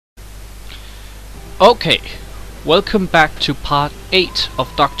Okay, welcome back to part 8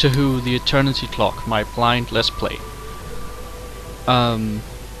 of Doctor Who The Eternity Clock, my blind Let's Play.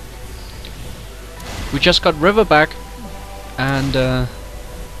 We just got River back, and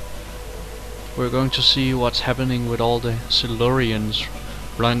we're going to see what's happening with all the Silurians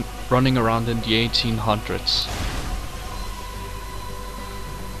running around in the 1800s.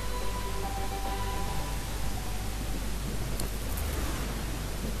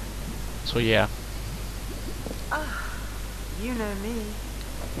 So yeah. You know me.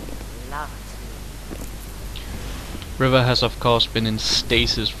 Love it. River has of course been in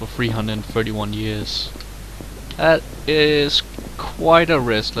stasis for 331 years. That is quite a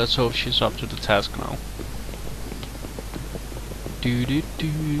risk. Let's hope she's up to the task now. Okay,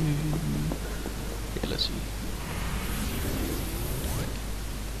 let's see.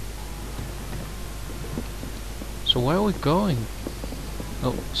 So where are we going?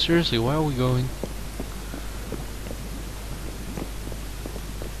 Oh, seriously, where are we going?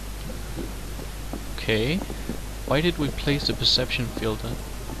 Okay. Why did we place the perception filter?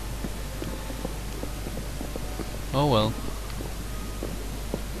 Oh well.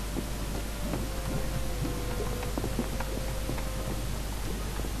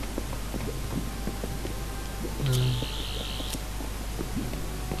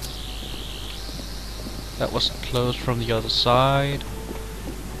 That was closed from the other side.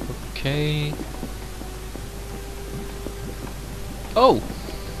 Okay. Oh!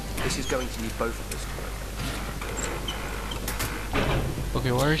 This is going to need both of us to work.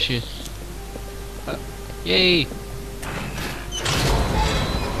 Okay, where is she? Yay!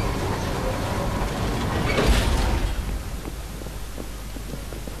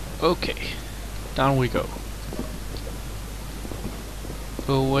 Okay, down we go.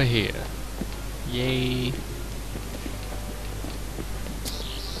 Over here. Yay!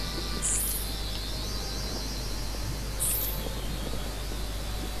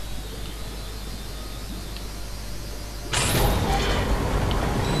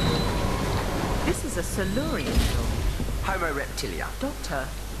 This is a Silurian door. Homo reptilia. Doctor,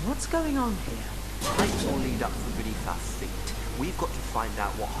 what's going on here? Pipes will lead up from beneath our feet. We've got to find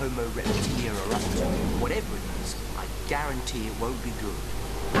out what Homo reptilia are up to. Whatever it is, I guarantee it won't be good.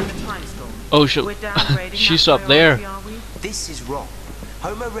 And the time storm. Oh, We're downgrading she's that up there. priority, are we? This is wrong.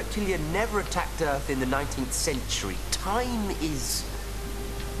 Homo reptilia never attacked Earth in the 19th century. Time is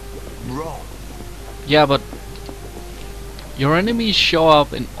wrong. Yeah, but your enemies show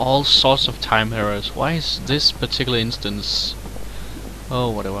up in all sorts of time errors. Why is this particular instance? Oh,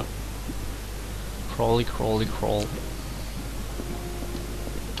 whatever. Crawly, crawly, crawl.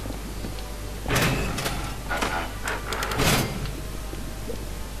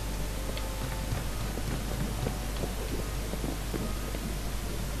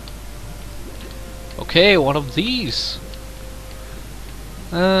 Okay, one of these.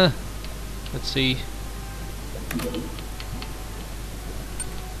 Let's see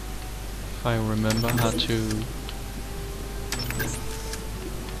if I remember how to.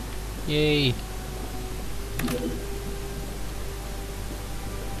 Yay!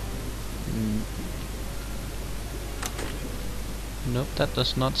 Nope, that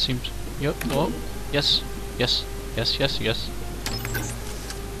does not seem to. Yep. Oh, yes, yes, yes, yes, yes.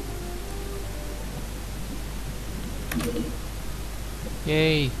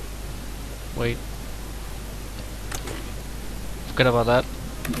 Yay! Wait. Forget about that.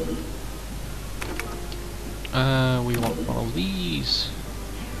 We want one of these.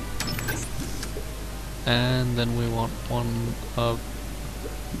 And then we want one of...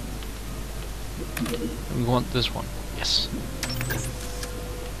 We want this one. Yes.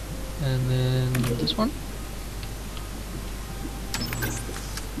 And then this one.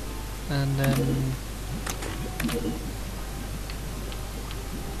 And then...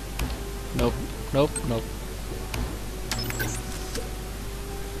 Nope, nope, nope.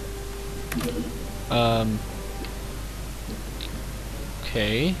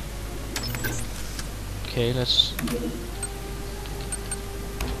 Okay. Okay, let's...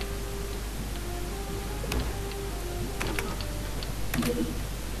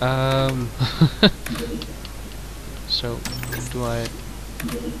 So, do I...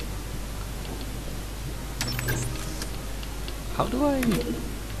 How do I...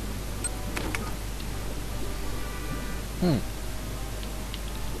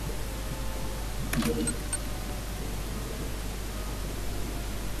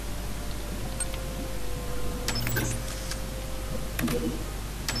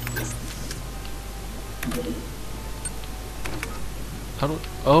 How do...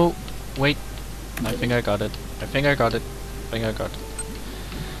 Oh, wait. I think I got it. I think I got it. I think I got it.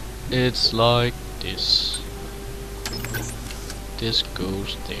 It's like this. This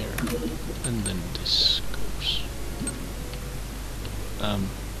goes there, and then this goes.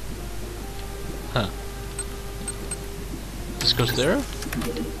 Huh. This goes there,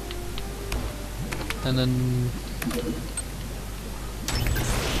 and then.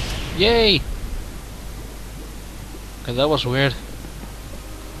 Yay! Okay, that was weird.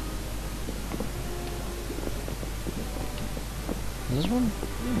 This one?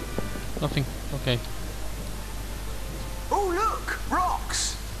 Nothing. Okay. Oh, look!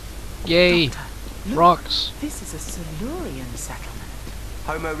 Rocks! Yay! Doctor, look, Rocks! This is a Silurian settlement.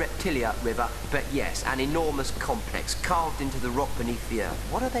 Homo reptilia, River, but yes, an enormous complex carved into the rock beneath the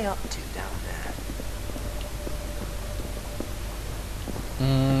earth. What are they up to down there?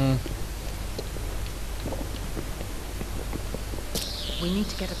 We need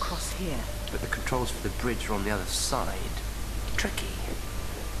to get across here. But the controls for the bridge are on the other side. Tricky.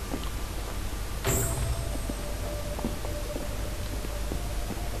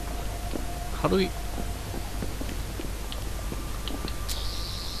 How do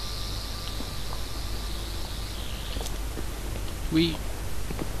we...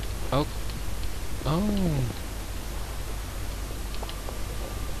 Oh. Oh.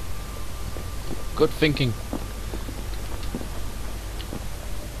 Good thinking.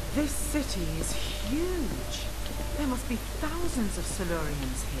 This city is huge. There must be thousands of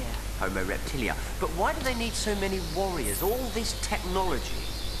Silurians here. Homo reptilia. But why do they need so many warriors? All this technology?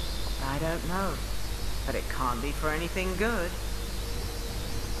 I don't know. But it can't be for anything good.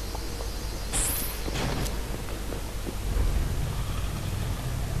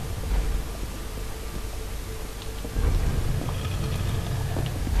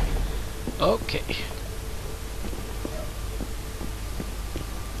 Okay.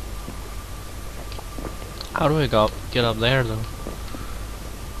 How do I get up there though?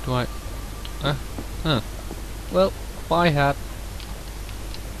 Do I? Huh. Well, bye hat.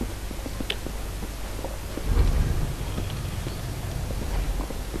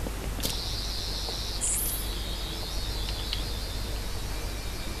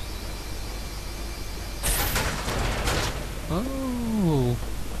 Oh.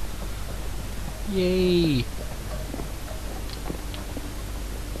 Yay.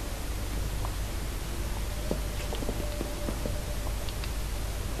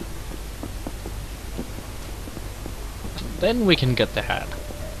 Then we can get the hat.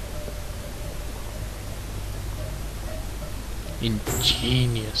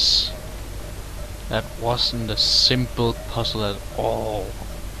 Ingenious. That wasn't a simple puzzle at all.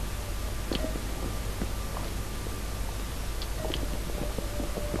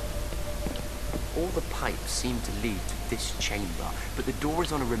 All the pipes seem to lead to this chamber, but the door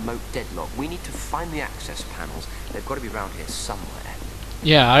is on a remote deadlock. We need to find the access panels. They've got to be around here somewhere.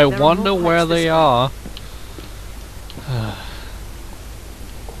 Yeah, I wonder where they are.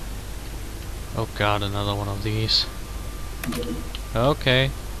 Oh god, another one of these.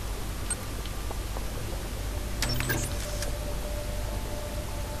 Okay.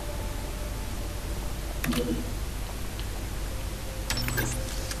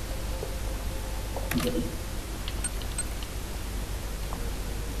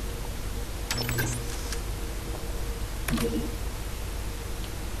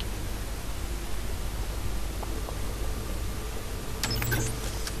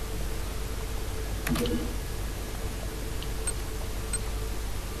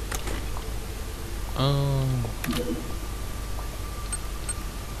 Oh.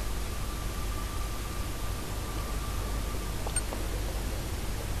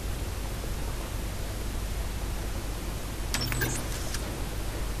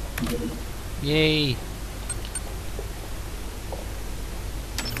 Yay.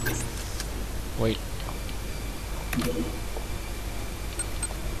 Wait.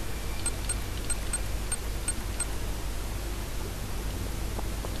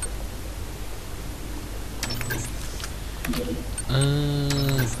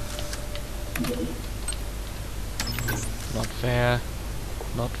 Not fair.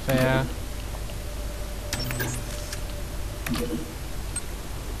 Not fair.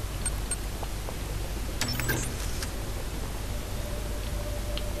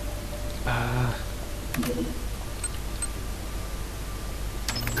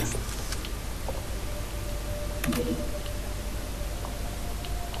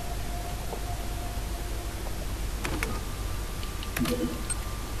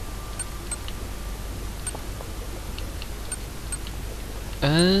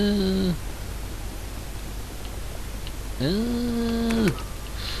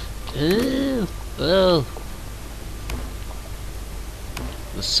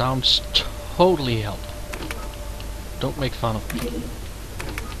 This sounds totally help. Don't make fun of me.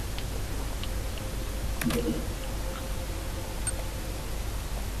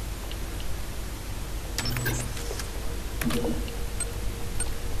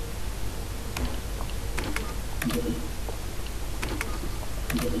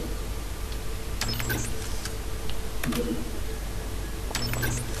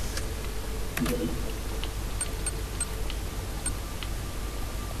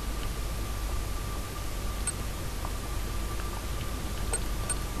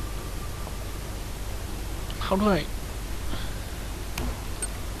 How do I...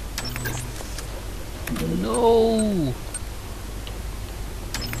 No!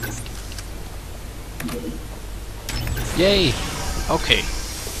 Yay! Okay.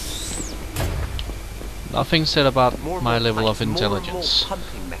 Nothing said about my level of intelligence. More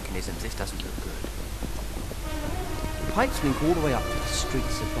pumping mechanisms. This doesn't look good. The pipes link all the way up to the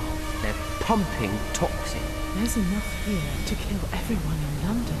streets above. They're pumping toxin. There's enough here to kill everyone in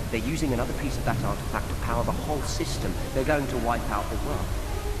London. They're using another piece of that artifact to power the whole system. They're going to wipe out the world.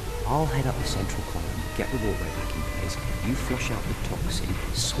 I'll head up the central column, get the walkway back in place. You flush out the toxin,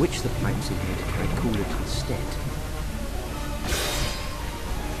 switch the pipes in here to carry coolant instead.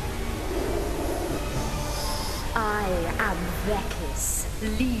 I am Vekis,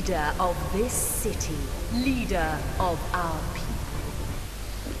 leader of this city, leader of our people.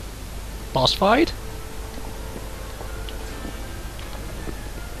 Boss fight?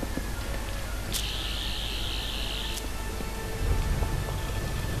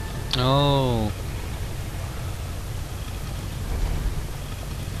 Oh.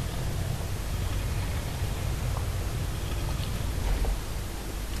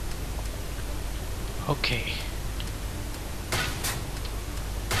 Okay.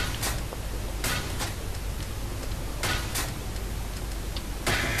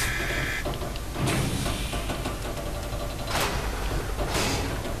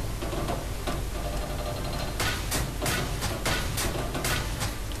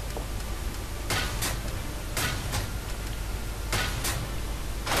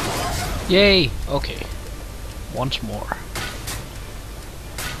 Yay! Okay. Once more.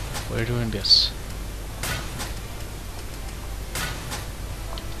 We're doing this.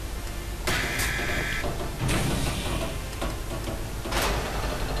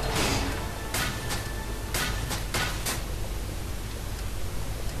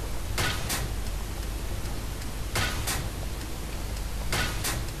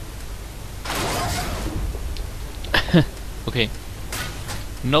 Okay.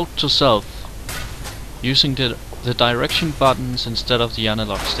 Note to self. Using the direction buttons instead of the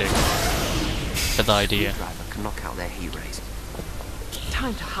analog stick. Good idea. Driver can knock out their heat rays.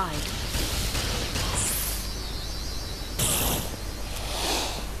 Time to hide.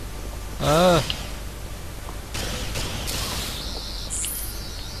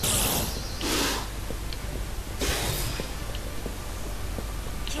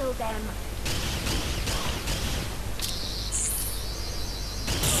 Kill them.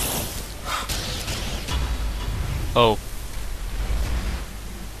 Oh.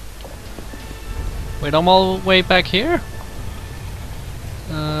 Wait, I'm all the way back here?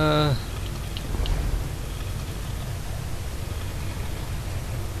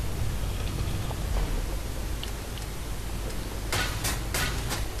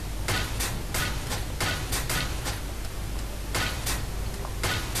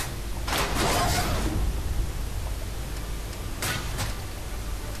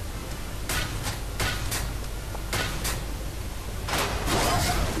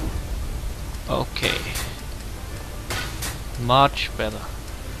 Okay. Much better.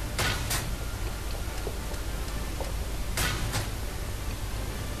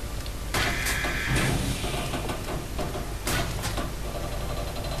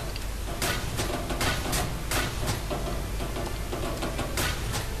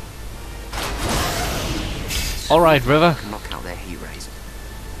 Alright, River. Can knock out their heat rays.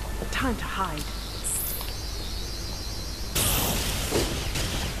 Time to hide.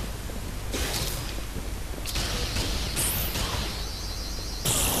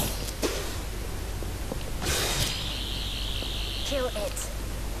 Kill it.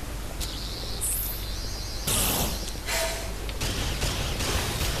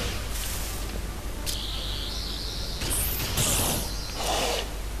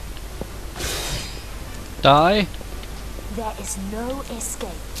 Die. There is no escape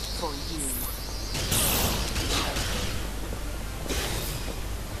for you.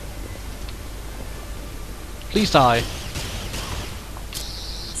 Please die.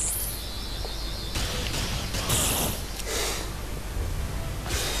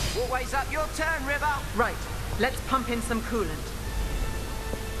 Walkway's up, your turn, River. Right. Let's pump in some coolant.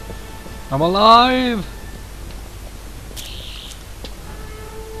 I'm alive!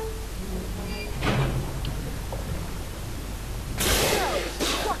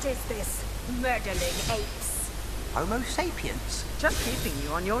 What is this? Murdering apes. Homo sapiens. Just keeping you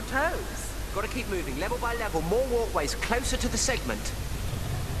on your toes. Gotta keep moving, level by level. More walkways, closer to the segment.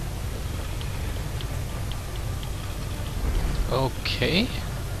 Okay.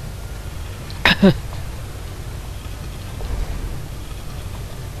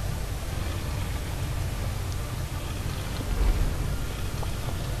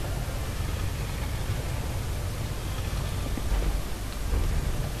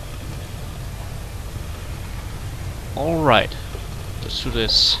 Alright, let's do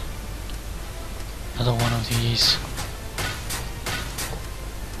this. Another one of these.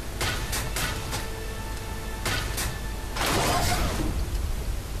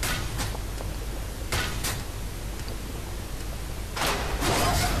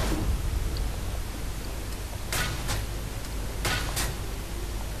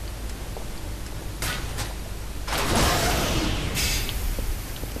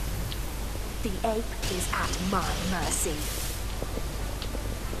 The ape is at my mercy.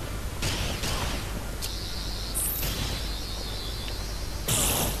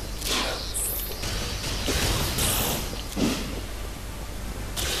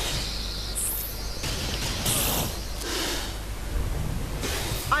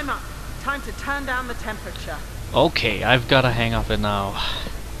 I'm up. Time to turn down the temperature. Okay, I've got a hang of it now.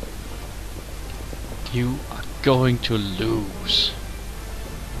 You are going to lose.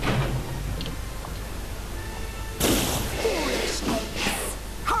 Foolish apes!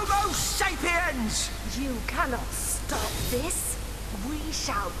 Homo sapiens! You cannot stop this. We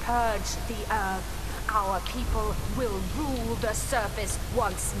shall purge the earth. Our people will rule the surface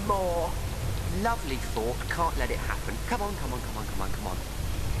once more. Lovely thought, can't let it happen. Come on, come on, come on, come on, come on.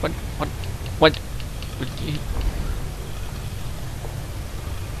 What? What? What?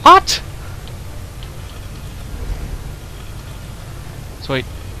 So wait.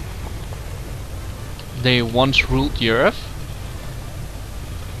 They once ruled the Earth?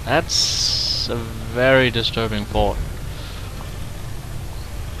 That's a very disturbing thought.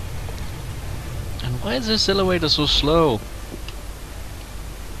 And why is this elevator so slow?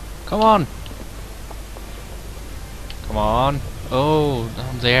 Come on! Come on! Oh,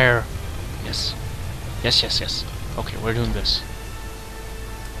 down there. Yes. Yes, yes, yes. Okay, we're doing this.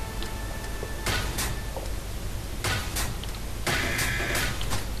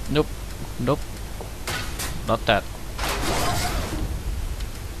 Nope. Nope. Not that.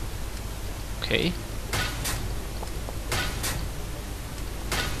 Okay.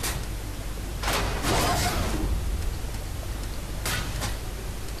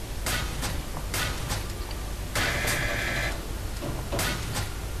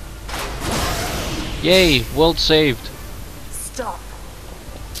 Yay! World saved! Stop.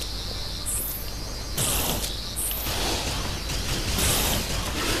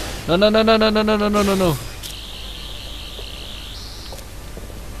 No, no, no, no, no, no, no, no, no, no, no.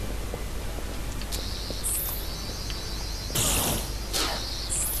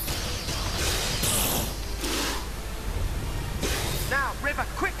 Now, River,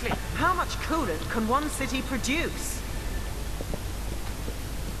 quickly! How much coolant can one city produce?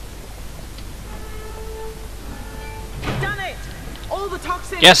 Done it! All the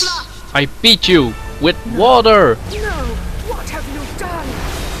toxins Yes! flushed! I beat you! With water! No! What have you done?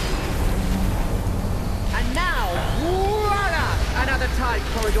 And now, voila! Another tide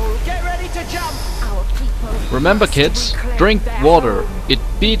corridor. Get ready to jump! Our people Remember must kids, reclaim drink their water. home. It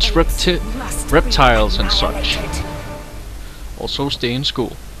beats Apes must be reptiles and such. annihilated. Also stay in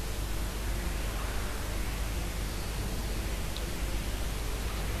school.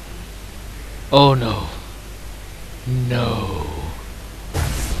 Oh no. No.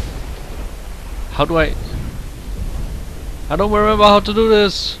 How do I don't remember how to do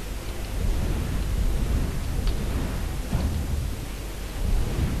this.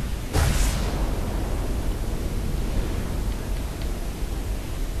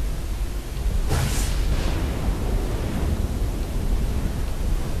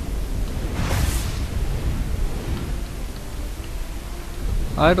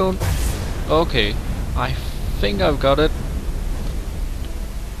 I don't... Okay. I think I've got it.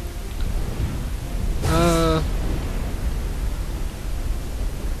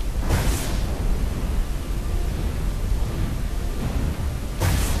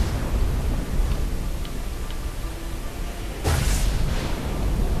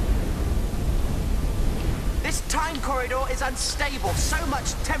 This time corridor is unstable. So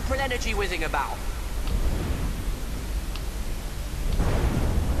much temporal energy whizzing about.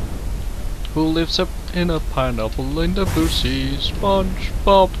 Who lives up in a pineapple in the blue sea?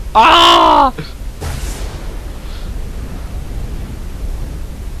 SpongeBob. Ah!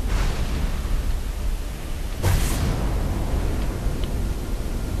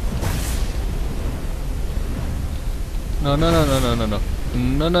 No, no, no, no, no, no, no.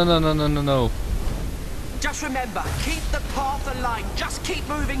 No, no, no, no, no, no, no. Just remember, keep the path aligned. Just keep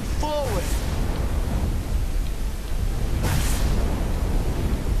moving forward.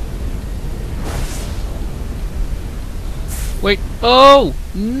 Wait. Oh!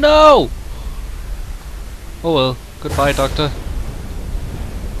 No! Oh well. Goodbye, Doctor.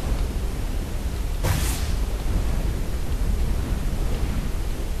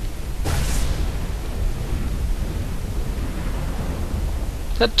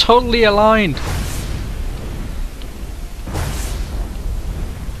 They're totally aligned.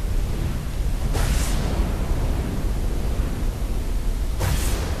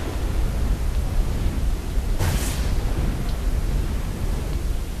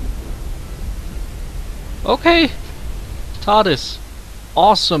 Okay. TARDIS.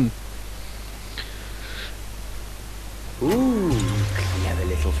 Awesome. Ooh, clever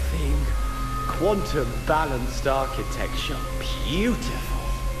little thing. Quantum balanced architecture. Beautiful.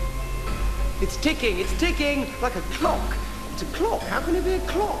 It's ticking, like a clock. It's a clock. How can it be a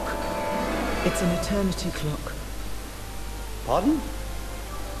clock? It's an eternity clock. Pardon?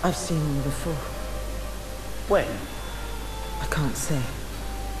 I've seen them before. When? I can't say.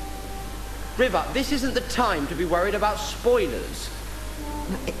 River, this isn't the time to be worried about spoilers.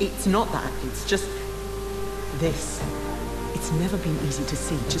 It's not that. It's just this. It's never been easy to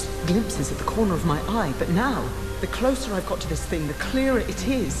see, just glimpses at the corner of my eye. But now, the closer I've got to this thing, the clearer it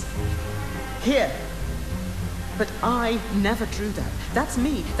is. Here. But I never drew that. That's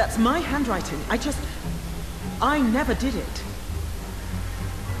me. That's my handwriting. I never did it.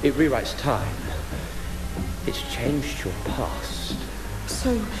 It rewrites time. It's changed your past.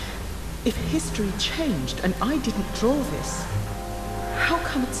 So, if history changed and I didn't draw this, how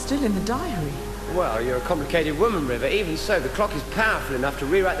come it's still in the diary? Well, you're a complicated woman, River. Even so, the clock is powerful enough to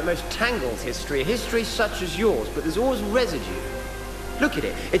rewrite the most tangled history, a history such as yours, but there's always residue. Look at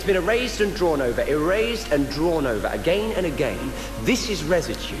it. It's been erased and drawn over, again and again. This is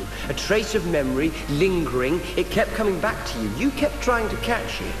residue, a trace of memory, lingering. It kept coming back to you. You kept trying to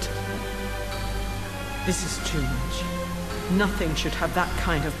catch it. This is too much. Nothing should have that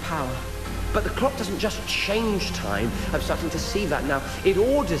kind of power. But the clock doesn't just change time. I'm starting to see that now. It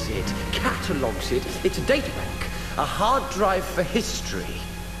orders it, catalogues it. It's a data bank, a hard drive for history.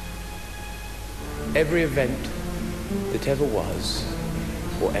 Every event that ever was,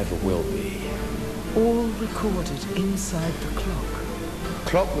 or ever will be. All recorded inside the clock.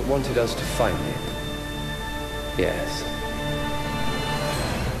 Clock that wanted us to find it. Yes.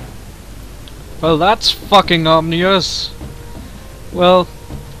 Well, that's fucking ominous. Well,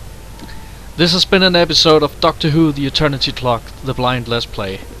 this has been an episode of Doctor Who The Eternity Clock, the blind Let's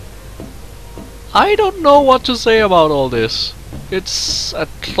Play. I don't know what to say about all this. It's a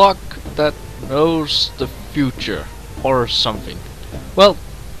clock that knows the future, or something. Well,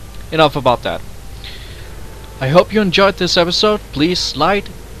 enough about that. I hope you enjoyed this episode. Please like,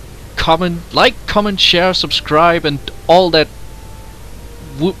 comment, share, subscribe, and all that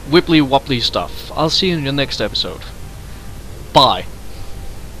wibbly wobbly stuff. I'll see you in your next episode. Bye.